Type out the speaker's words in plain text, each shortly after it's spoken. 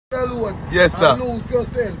alone. Yes, sir. And lose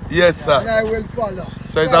yourself. Yes, sir. And I will follow.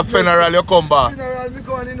 So it's a funeral you come back? Funeral me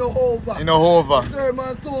going in a hover. In a hover.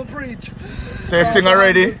 Sermon soon preach. So you sing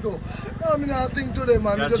already? No, I'm not sing today,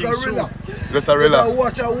 man. Just a relax. Just a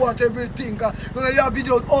relax. I watch everything. You have to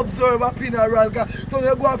just observe a funeral. So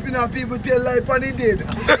you go up in and people tell life and the dead.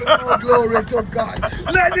 Oh, glory to God.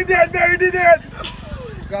 Let the dead bury the dead.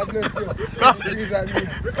 God bless you.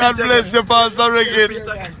 God bless you, Pastor Ricky.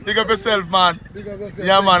 Big up yourself, man.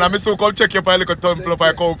 Yeah, man. I'm so come check your pile like a temple up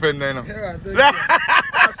I open then.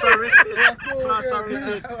 Pastor Ricky.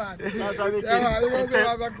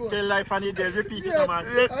 Tell life and the dead. Repeat it, man.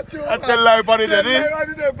 I tell life and the dead.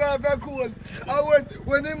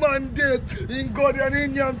 When the man dead, in God and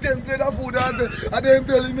in your temple, the food and then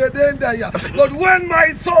tell him then die. But when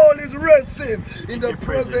my soul is resting in the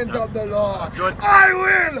presence of the Lord, I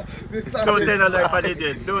will. Don't tell no life and the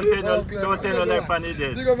dead. Don't tell no life and the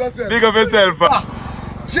dead. Big up yourself.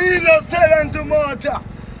 Jesus said unto Martha,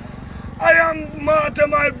 I am Martha,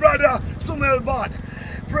 my brother, smell bad.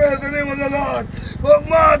 Praise the name of the Lord. But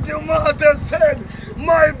Martha said,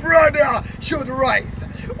 my brother should rise.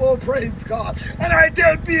 Oh, praise God. And I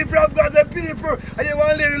tell people, I've got the people, and you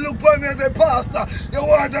want to look for me as a pastor, you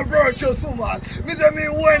want a virtuous woman. Me say me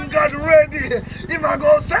when God ready, he might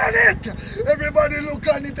go send it. Everybody look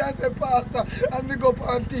on it as a pastor, and me go up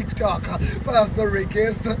on TikTok, Pastor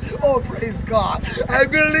Ricky. Oh, praise God. I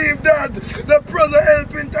believe that the brother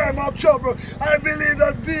help in time of trouble. I believe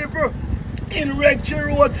that people in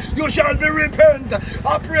Rectory Road, you shall be repent.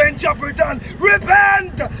 I pray in Chapelton,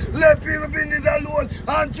 repent. Let people be in it alone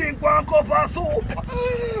and drink one cup of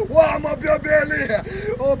soup. Warm up your belly.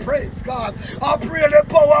 Oh, praise God. I pray the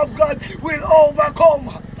power of God will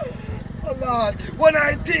overcome. Oh, Lord, when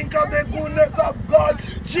I think of the goodness of God,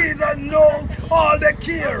 Jesus knows all the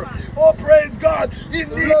care. Oh, praise God. In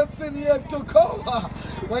the blessing yet to come.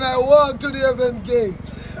 When I walk to the heaven gate,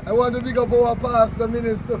 I want to pick up our pastor,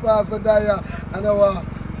 Minister Pastor Dyer, and our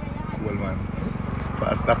Coleman.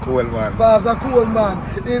 Pastor Coleman. Pastor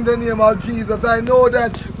Coleman, in the name of Jesus. I know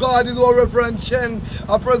that God is our reference,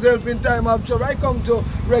 a present in time of trouble. I come to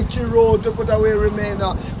Rectory Road to put away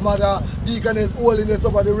remainder Mother Deaconess Holiness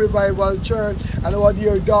of the Revival Church and our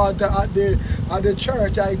dear daughter at the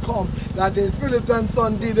church I come. That is Philip and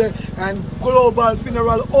Son did and Global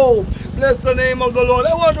Funeral Home. Bless the name of the Lord.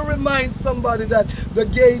 I want to remind somebody that the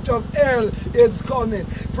gate of hell is coming.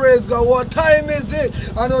 Praise God. What time is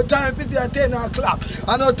it? I know time is at 10 o'clock.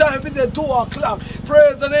 I know time is at 2 o'clock.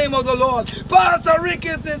 Praise the name of the Lord. Pastor Ricky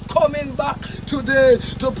is coming back today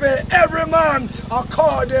to pay every man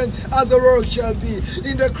according as the work shall be.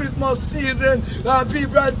 In the Christmas season,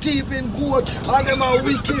 people are deep in good and them are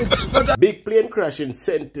wicked. But big plane crash in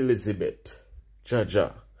St. Elizabeth,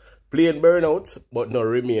 Georgia. Plane burnout, but no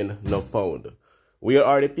remain, no found. Where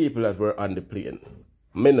are the people that were on the plane?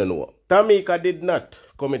 Me no know. Jamaica did not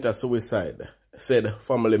commit a suicide, said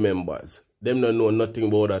family members. Them don't know nothing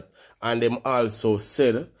about that. And them also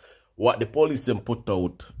said what the police them put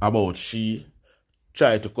out about she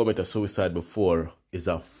tried to commit a suicide before is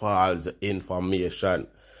a false information.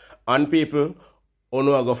 And people who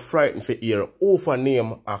know go frightened for hear who for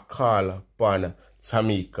name a call upon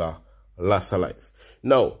Jamaica lost a life.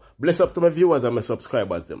 Now, bless up to my viewers and my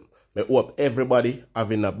subscribers them. I hope everybody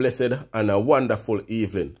having a blessed and a wonderful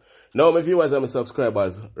evening. Now, my viewers and my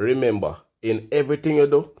subscribers, remember, in everything you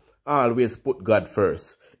do, always put God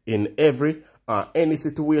first. In every any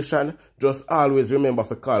situation, just always remember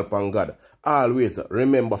to call upon God. Always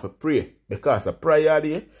remember to pray, because a prayer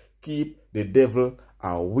day keep the devil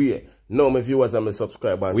away. Now, my viewers and my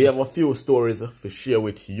subscribers, we have a few stories to share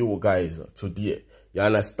with you guys today. You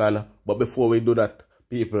understand? But before we do that,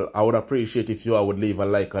 people, I would appreciate if you would leave a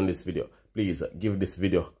like on this video. Please give this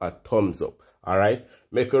video a thumbs up. Alright?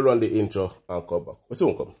 Make her run the intro and come back. We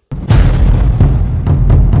soon come.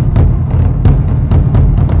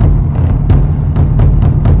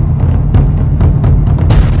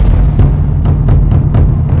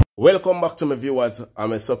 Welcome back to my viewers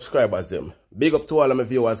and my subscribers them. Big up to all of my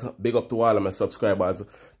viewers, big up to all of my subscribers.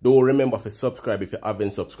 Do remember to subscribe if you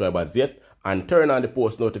haven't subscribed yet, and turn on the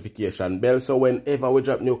post notification bell so whenever we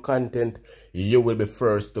drop new content, you will be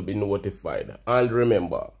first to be notified. And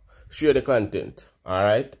remember, share the content,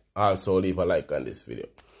 alright? Also leave a like on this video.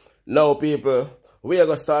 Now people, we are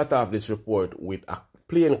going to start off this report with a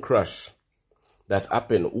plane crash that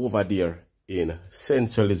happened over there in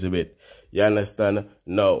St. Elizabeth. You understand?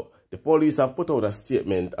 Now, the police have put out a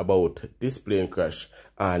statement about this plane crash,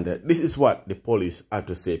 and this is what the police had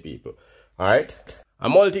to say, people. Alright? A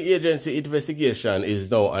multi-agency investigation is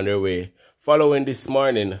now underway Following this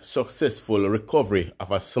morning successful recovery of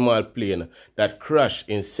a small plane that crashed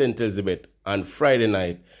in St. Elizabeth on Friday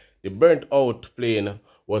night, the burnt out plane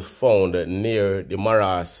was found near the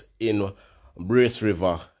morass in Brace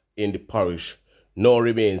River in the parish. No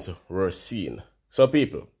remains were seen. So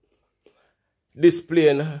people, this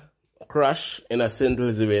plane crashed in a St.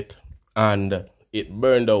 Elizabeth and it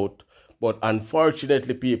burned out, but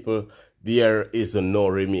unfortunately people, there is no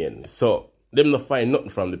remain. So them not find nothing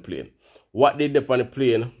from the plane. What did they on the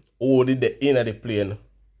plane? Who did they in the plane?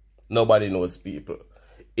 Nobody knows, people.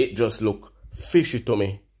 It just look fishy to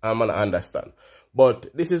me. I'm gonna understand.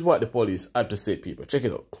 But this is what the police had to say, people. Check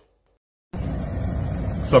it out.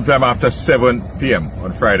 Sometime after 7 p.m.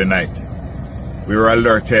 on Friday night, we were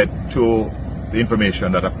alerted to the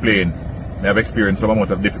information that a plane may have experienced some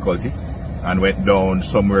amount of difficulty and went down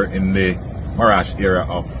somewhere in the morass area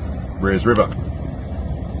of Brace River.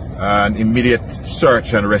 An immediate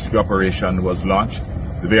search and rescue operation was launched.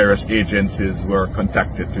 The various agencies were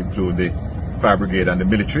contacted, to include the fire brigade and the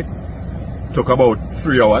military. It took about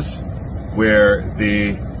 3 hours, where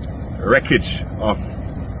the wreckage of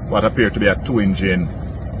what appeared to be a 2-engine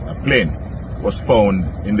plane was found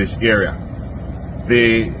in this area.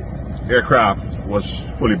 The aircraft was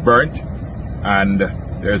fully burnt and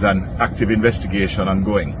there's an active investigation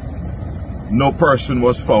ongoing. No person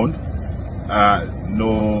was found.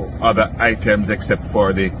 No other items except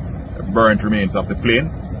for the burnt remains of the plane.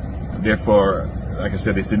 Therefore, like I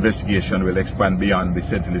said, this investigation will expand beyond the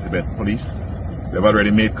St. Elizabeth police. We have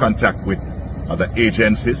already made contact with other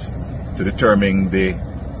agencies to determine the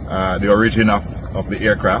origin of the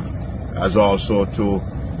aircraft, as also to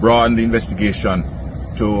broaden the investigation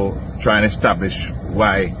to try and establish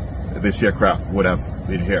why this aircraft would have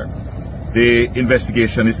been here. The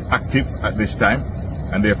investigation is active at this time,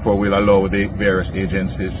 and therefore will allow the various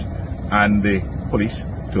agencies and the police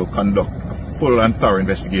to conduct a full and thorough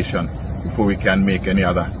investigation before we can make any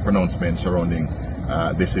other pronouncements surrounding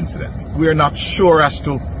this incident. We are not sure as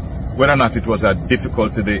to whether or not it was a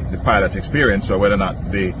difficulty the pilot experienced, or whether or not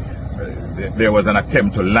there was an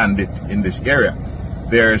attempt to land it in this area.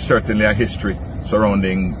 There is certainly a history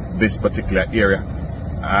surrounding this particular area.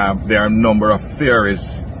 There are a number of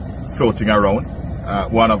theories floating around.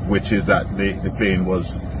 One of which is that the plane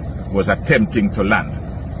was attempting to land.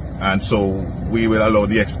 And so we will allow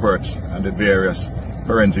the experts and the various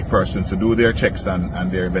forensic persons to do their checks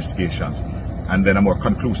and their investigations. And then a more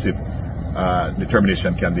conclusive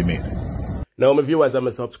determination can be made. Now, my viewers and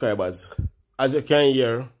my subscribers, as you can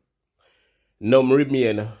hear, no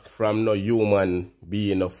remain from no human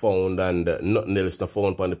being found, and nothing else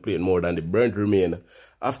found on the plane more than the burnt remain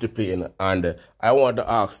of the plane. And I want to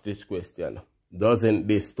ask this question. Doesn't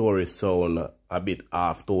this story sound a bit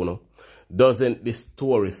off tone? Doesn't this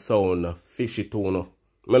story sound fishy tone?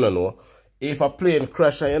 I don't know. If a plane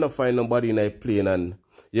crash and you don't find nobody in a plane and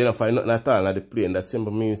you don't find nothing at all in the plane, that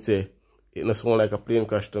simply means it don't sound like a plane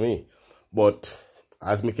crash to me. But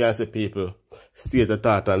as me can say, people, state a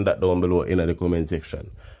thought on that down below in the comment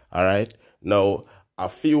section. Alright? Now, a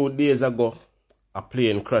few days ago, a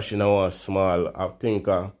plane crashed in our small, I think,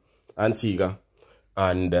 Antigua,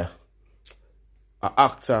 and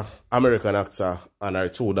American actor, and her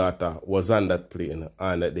 2 daughters was on that plane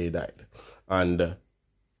and they died. And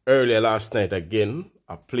earlier last night again,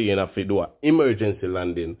 a plane have to do an emergency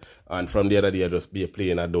landing, and from the other day just be a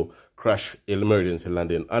plane that do crash emergency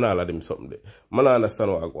landing, and all of them something there. Man, I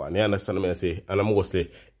understand what I go on. You understand what I say? And I'm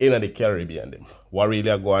mostly in the Caribbean them. What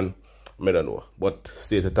really I go on, I don't know. But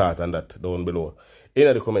state a thought on that down below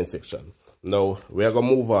in the comment section. Now, we are going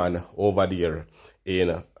to move on over there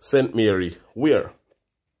in St. Mary, where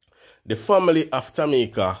the family of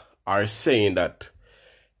Tamika are saying that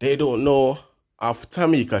they don't know of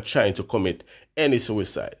Tamika trying to commit any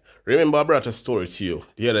suicide. Remember, I brought a story to you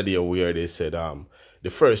the other day where they said the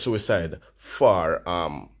first suicide for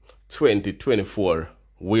 2024,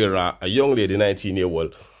 where a young lady,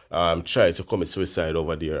 19-year-old, tried to commit suicide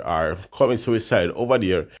over there, or commit suicide over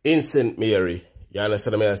there in St. Mary. You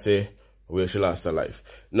understand what I say? Where she lost her life.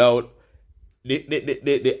 Now,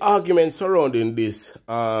 the argument surrounding this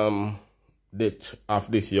death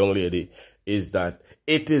of this young lady is that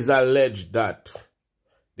it is alleged that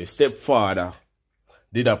the stepfather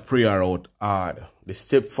did a prayer out hard. The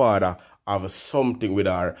stepfather have something with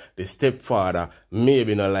her. The stepfather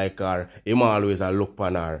maybe not like her. Him always a look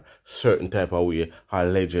on her certain type of way,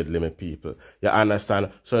 allegedly, my people. You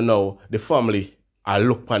understand? So now the family I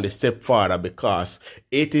look on the stepfather because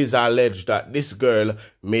it is alleged that this girl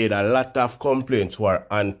made a lot of complaints to her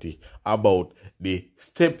auntie about the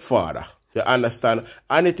stepfather. You understand?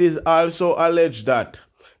 And it is also alleged that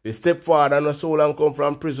The stepfather not so long come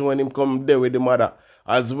from prison when him come there with the mother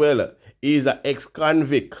as well. He's an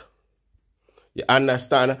ex-convict. You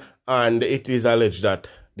understand? And it is alleged that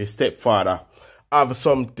the stepfather have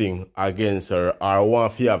something against her or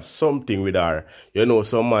want to have something with her. You know,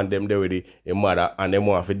 some man them there with the mother and them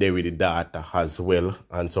want to there with the daughter as well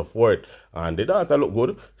and so forth. And the daughter look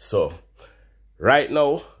good. So, right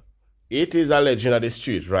now, it is alleged in the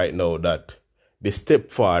street right now that the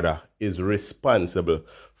stepfather is responsible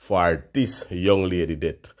for this young lady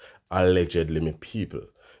death. Allegedly, me people.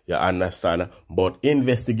 You understand? But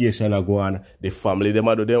investigation are going on. The family,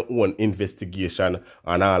 them do their own investigation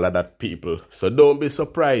and all of that people. So don't be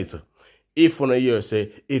surprised if on a year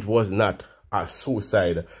say it was not a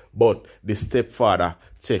suicide, but the stepfather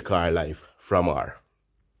take her life from her.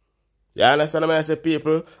 You understand what I say,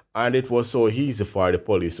 people? And it was so easy for the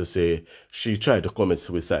police to say she tried to commit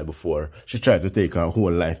suicide before. She tried to take her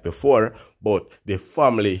whole life before. But the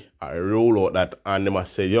family rule out that and they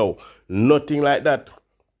must say, yo, nothing like that.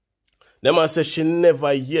 They must say she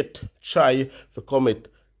never yet tried to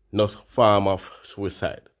commit no form of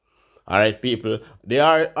suicide. Alright, people. They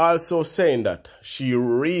are also saying that she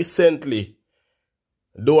recently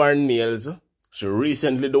do her nails. She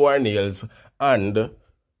recently do her nails and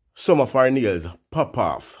some of her nails pop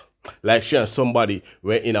off. Like she and somebody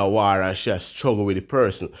were in a war and she has struggled with the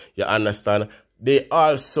person. You understand? They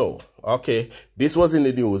also, okay, this was in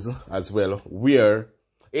the news as well, where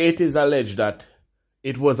it is alleged that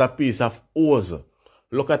it was a piece of hose.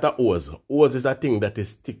 Look at the hose. Hose is a thing that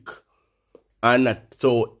is thick and not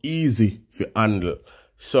so easy to handle.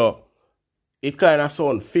 So it kind of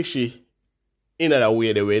sound fishy in a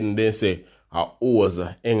way when they say a hose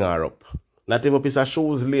hang her up. Not even a piece of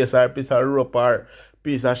shoes, lace, or a piece of rope, or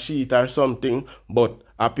piece of sheet or something, but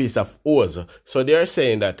a piece of hose. So they're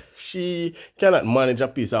saying that she cannot manage a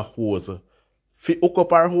piece of hose to hook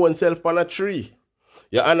up her own self on a tree.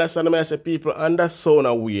 You understand me, I say, people, and that's so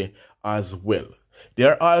away as well.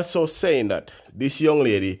 They're also saying that this young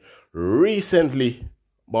lady recently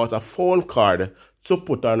bought a phone card to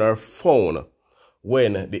put on her phone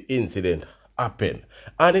when the incident happened.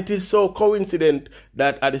 And it is so coincident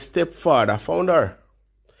that the stepfather found her.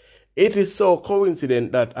 It is so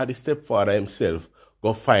coincident that the stepfather himself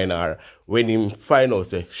go find her. When him find out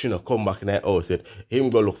say she not come back in the house yet, him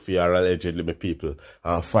go look for her allegedly, my people,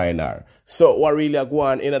 and find her. So what really go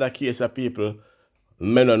on in that case of people,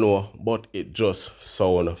 me don't know, but it just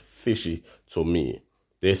sound fishy to me.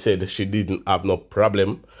 They said she didn't have no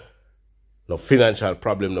problem, no financial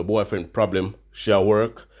problem, no boyfriend problem. She at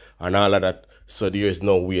work and all of that. So there is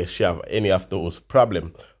no way she have any of those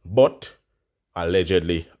problems. But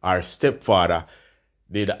allegedly, her stepfather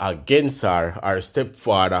did against her. Her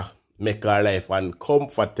stepfather make her life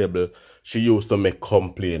uncomfortable. She used to make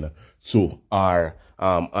complaint to her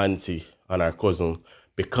auntie and her cousin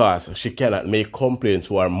because she cannot make complaint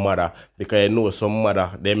to her mother because you know some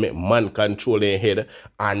mother, they make man control their head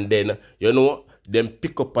and then, you know, them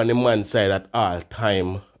pick up on the man's side at all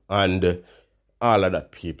time and all of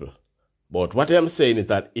that people. But what I'm saying is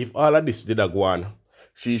that if all of this did go on,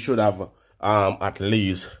 she should have at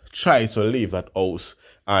least tried to leave that house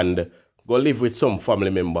and go live with some family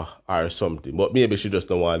member or something. But maybe she just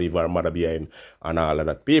don't want to leave her mother behind and all of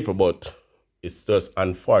that people. But it's just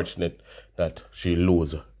unfortunate that she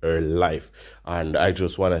lose her life. And I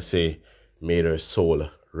just want to say, may her soul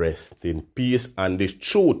rest in peace. And the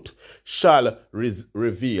truth shall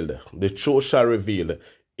revealed. The truth shall reveal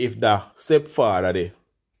if the stepfather they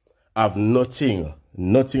have nothing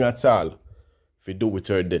at all to do with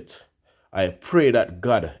her death. I pray that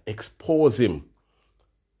God expose him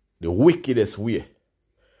the wickedest way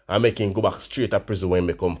and make him go back straight to prison where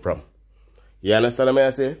he come from. You understand what I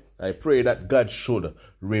say? I pray that God should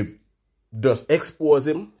just expose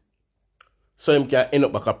him so him can end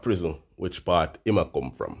up back at prison, which part he might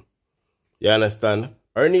come from. You understand?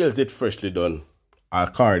 Her nails did freshly done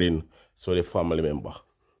according to the family member.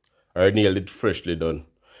 Her nails did freshly done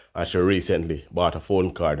and she recently bought a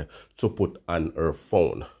phone card to put on her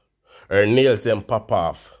phone. Her nails them pop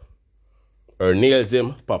off. Her nails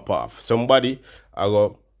them pop off. Somebody I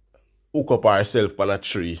go hook up herself on a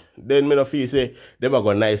tree. Then me no feel say them are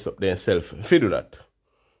go nice up themselves. If you do that.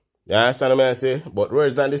 You understand what I say? But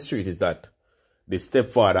words on the street is that the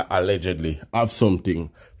stepfather allegedly have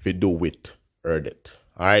something to do with her death.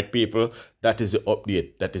 Alright people, that is the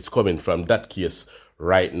update that is coming from that case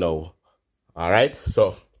right now. Alright,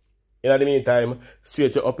 so in the meantime,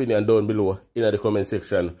 state your opinion down below in the comment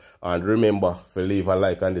section and remember to leave a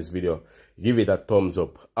like on this video give it a thumbs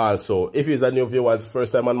up. Also, if you're a new viewer,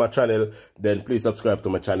 first time on my channel, then please subscribe to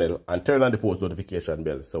my channel and turn on the post notification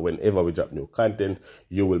bell. So whenever we drop new content,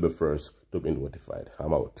 you will be first to be notified.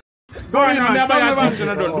 I'm out. Alright,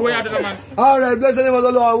 bless the name of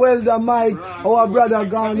the Lord. Well done, Mike. Our brother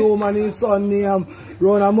gone home and his son named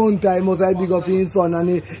run a month time. Must I big up his son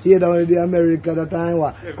and he down in the America that time.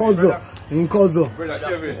 Cousin.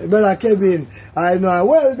 Brother Kevin. I know.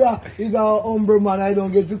 Well done. He's our humble man. I don't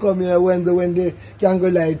get to come here when the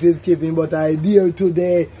candlelight is keeping, but I dare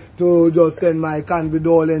today to just send my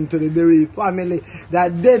condolence to the bereaved family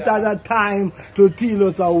that death at a time to steal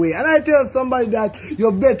us away. And I tell somebody that you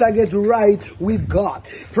better get right with God.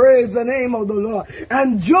 Praise the name of the Lord.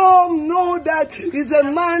 And Job know that he's a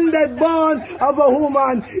man that born of a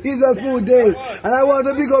woman is a few days. And I want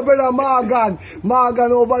to big up brother Morgan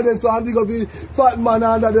over there, so I big up the fat man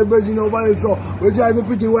under the building over there. So we drive a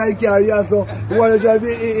pretty white car here, so we want to drive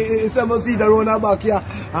a 7-seater around the back here.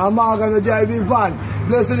 And Morgan will drive the van.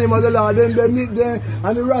 Bless the name of the Lord. Then they meet there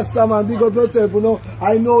and the Rasta man, big up yourself, you know.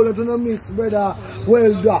 I know that you don't miss brother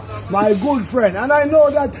Welder, my good friend. And I know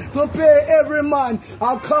that to pay every man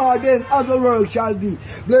according as the world shall be.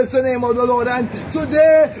 Bless the name of the Lord. And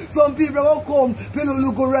today, some people will come, people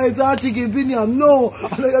look rice and chicken pinion. No,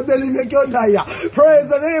 and your belly make you die. Praise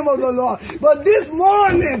the name of the Lord. But this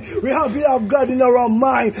morning, we have God in our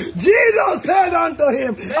mind. Jesus said unto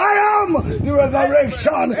him, I am the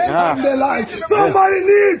resurrection and the life. Somebody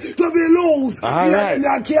needs to be loose in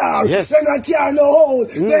a car. Yes. Then a car no hold.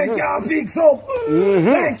 They can't fix up.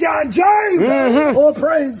 They can't drive. Oh,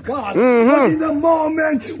 praise God. But in the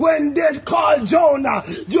moment when death called Jonah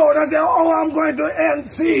said, oh, I'm going to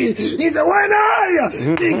MC. He said, when I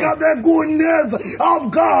think of the goodness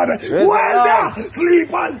of God,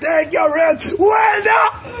 sleep and take your rest.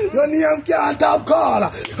 Your name can't have call.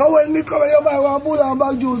 And when me come here, buy one bull and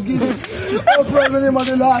bag juice, give it. Oh, praise the name of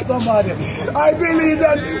the Lord, somebody. I believe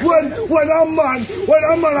that when a man,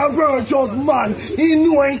 a virtuous man, he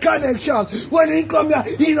know in connection. When he come here,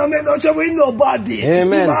 he don't make no trouble with nobody.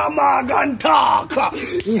 Amen. He have Morgan talk.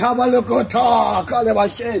 He have a little talk. I never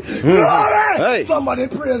say. Glory! Hey. Somebody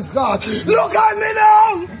praise God. Look at me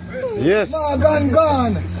now. Yes. Morgan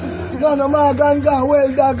gone. No, Morgan gone. Well,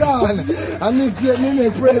 they're gone. And me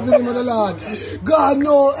praise the name of the Lord. God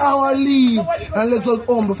knows our leave. And let us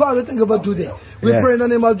humble. Father, think about today. We pray in the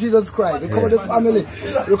name of Jesus Christ. We cover the family.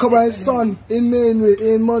 We cover his son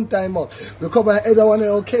in month time up. We cover everyone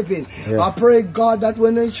else Kevin. I pray, God, that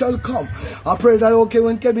when they shall come, I pray that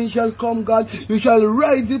when Kevin shall come, God, you shall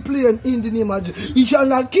rise the plane in the name of Jesus. He shall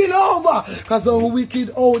not kill over. Because some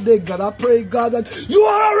wicked old day, God. I pray, God, that you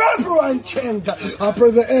are a referent change. I pray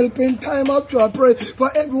the helping time up to. I pray for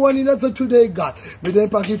everyone in us today, God. May their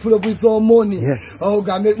pocket full up with some money. Yes. Oh,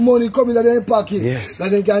 God, make money coming in their pocket. Yes. That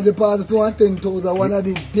they can deposit 110,000. One of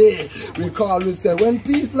the day we call, we say, when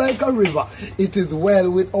peace like a river, it is well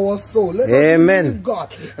with our soul. Let us believe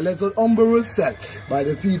God and let us humble ourselves by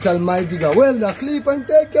the feet of Almighty God. Well, now sleep and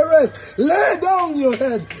take your rest. Lay down your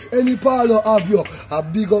head, any parlor of you. I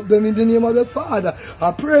big up them in the name of the Father.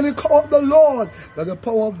 I pray in the call of the Lord by the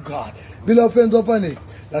power of God. Beloved friends upon it,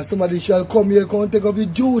 that somebody shall come here, come take up his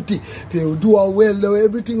duty. People do a well,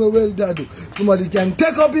 everything we well do. Somebody can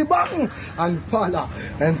take up his button and follow.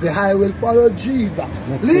 And say, I will follow Jesus.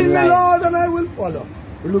 Lead me, Lord, and I will follow.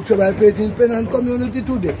 We look to my faith in pen and community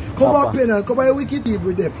today. Cover pen and cover wicked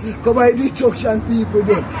people them. Cover destruction people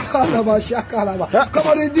them. Cover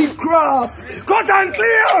the deep cross. Cut and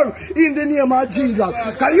clear in the name of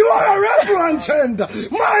Jesus. Because you are a reverend.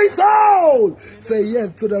 My soul say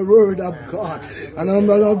yes to the word of God. And I'm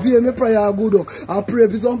going to be in the prayer good. I pray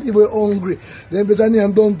for some people hungry. Then better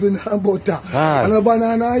name dumpling and butter. And a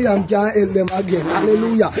banana yam can't help them again.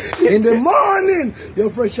 Hallelujah. In the morning,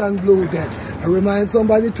 you're fresh and blue then. I remind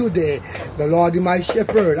somebody today, the Lord is my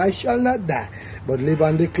shepherd. I shall not die, but live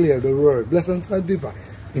and declare the word. Bless and sanctify.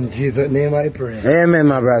 In Jesus' name I pray. Amen,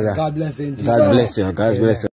 my brother. God bless you. God bless you. God bless you.